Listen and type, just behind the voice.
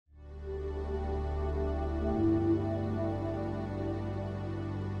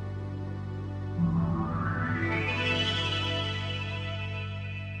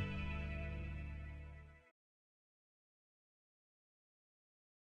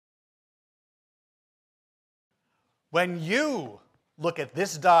When you look at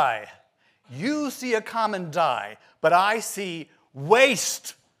this die, you see a common die, but I see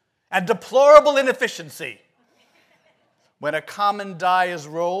waste and deplorable inefficiency. When a common die is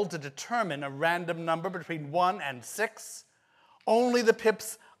rolled to determine a random number between 1 and 6, only the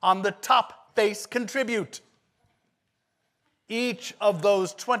pips on the top face contribute. Each of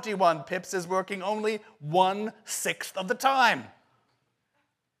those 21 pips is working only 1/6 of the time.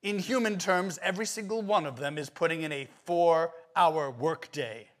 In human terms, every single one of them is putting in a 4-hour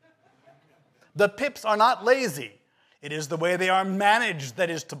workday. The pips are not lazy. It is the way they are managed that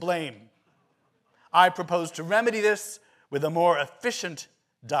is to blame. I propose to remedy this with a more efficient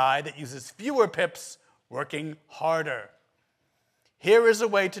die that uses fewer pips working harder. Here is a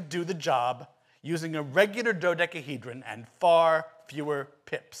way to do the job using a regular dodecahedron and far fewer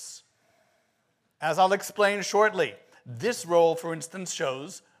pips. As I'll explain shortly, this roll, for instance,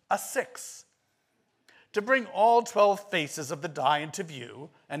 shows a 6. To bring all 12 faces of the die into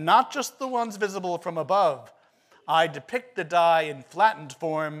view, and not just the ones visible from above, I depict the die in flattened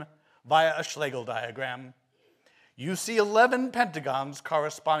form via a Schlegel diagram. You see 11 pentagons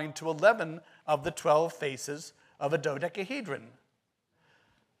corresponding to 11 of the 12 faces of a dodecahedron.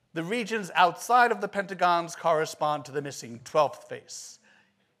 The regions outside of the pentagons correspond to the missing 12th face.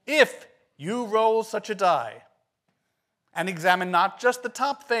 If you roll such a die and examine not just the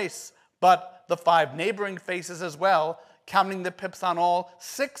top face, but the 5 neighboring faces as well, counting the pips on all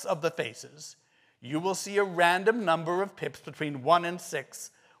 6 of the faces, you will see a random number of pips between 1 and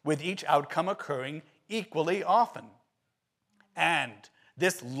 6, with each outcome occurring equally often. And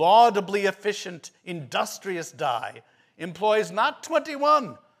this laudably efficient, industrious die employs not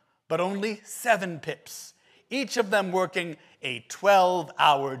 21, but only 7 pips, each of them working a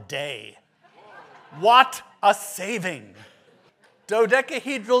 12-hour day. What a saving!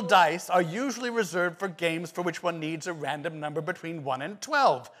 Dodecahedral dice are usually reserved for games for which one needs a random number between 1 and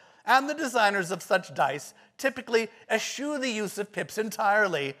 12, and the designers of such dice typically eschew the use of pips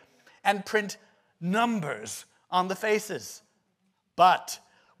entirely and print numbers on the faces. But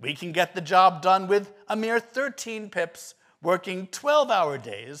we can get the job done with a mere 13 pips working 12-hour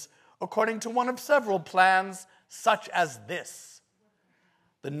days according to one of several plans, such as this.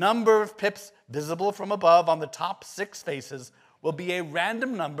 The number of pips visible from above on the top 6 faces will be a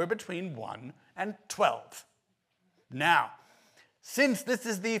random number between 1 and 12. Now, since this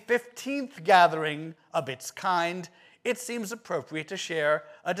is the 15th gathering of its kind, it seems appropriate to share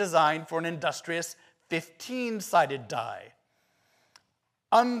a design for an industrious 15-sided die.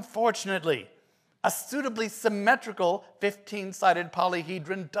 Unfortunately, a suitably symmetrical 15-sided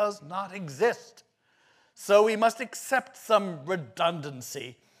polyhedron does not exist. So we must accept some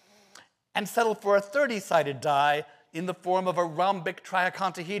redundancy and settle for a 30-sided die in the form of a rhombic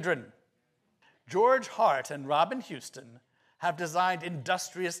triacontahedron. George Hart and Robin Houston have designed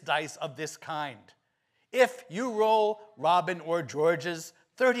industrious dice of this kind. If you roll Robin or George's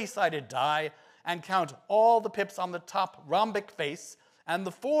 30-sided die and count all the pips on the top rhombic face and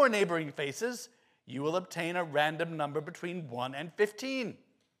the 4 neighboring faces, you will obtain a random number between 1 and 15.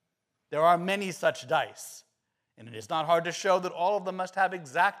 There are many such dice, and it is not hard to show that all of them must have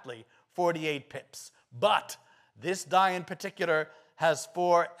exactly 48 pips. But this die in particular has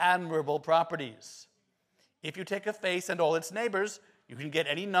 4 admirable properties. If you take a face and all its neighbors, you can get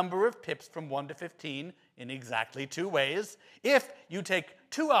any number of pips from 1 to 15 in exactly 2 ways. If you take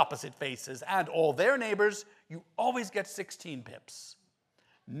 2 opposite faces and all their neighbors, you always get 16 pips.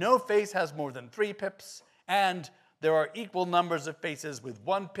 No face has more than 3 pips, and there are equal numbers of faces with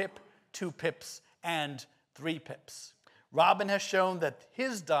 1 pip, 2 pips, and 3 pips. Robin has shown that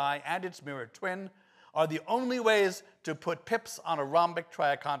his die and its mirror twin are the only ways to put pips on a rhombic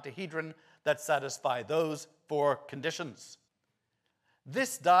triacontahedron that satisfy those 4 conditions.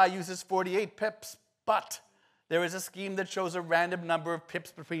 This die uses 48 pips, but there is a scheme that shows a random number of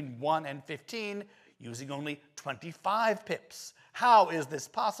pips between 1 and 15 using only 25 pips. How is this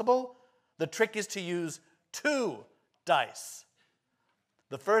possible? The trick is to use 2 dice.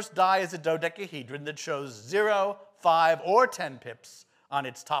 The first die is a dodecahedron that shows 0, 5, or 10 pips on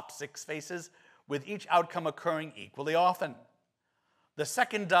its top 6 faces, with each outcome occurring equally often. The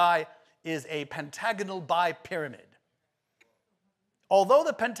second die is a pentagonal bipyramid. Although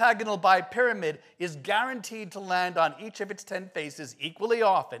the pentagonal bipyramid is guaranteed to land on each of its 10 faces equally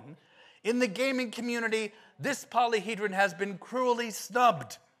often, in the gaming community, this polyhedron has been cruelly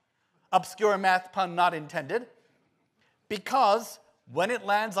snubbed, obscure math pun not intended, because when it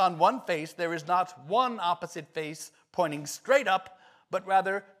lands on one face, there is not one opposite face pointing straight up, but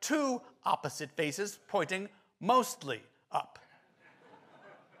rather 2 opposite faces pointing mostly up.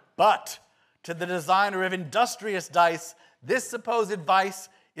 But To the designer of Industrious dice, this supposed vice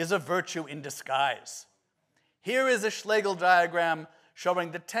is a virtue in disguise. Here is a Schlegel diagram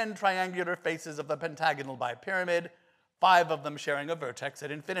showing the 10 triangular faces of the pentagonal bipyramid, 5 of them sharing a vertex at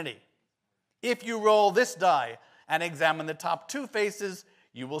infinity. If you roll this die and examine the top 2 faces,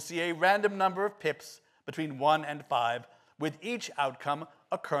 you will see a random number of pips between 1 and 5, with each outcome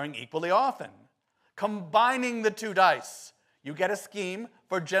occurring equally often. Combining the 2 dice, you get a scheme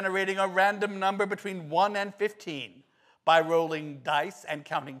for generating a random number between 1 and 15 by rolling dice and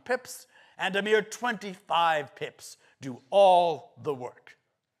counting pips, and a mere 25 pips do all the work.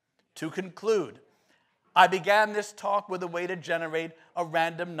 To conclude, I began this talk with a way to generate a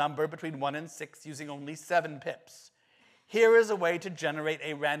random number between 1 and 6 using only 7 pips. Here is a way to generate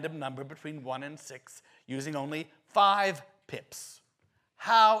a random number between 1 and 6 using only 5 pips.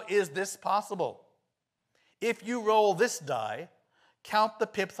 How is this possible? If you roll this die, count the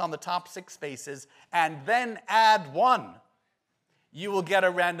pips on the top 6 faces, and then add 1, you will get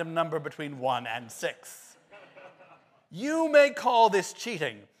a random number between 1 and 6. You may call this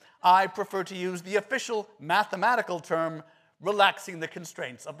cheating. I prefer to use the official mathematical term, relaxing the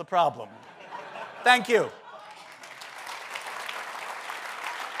constraints of the problem. Thank you.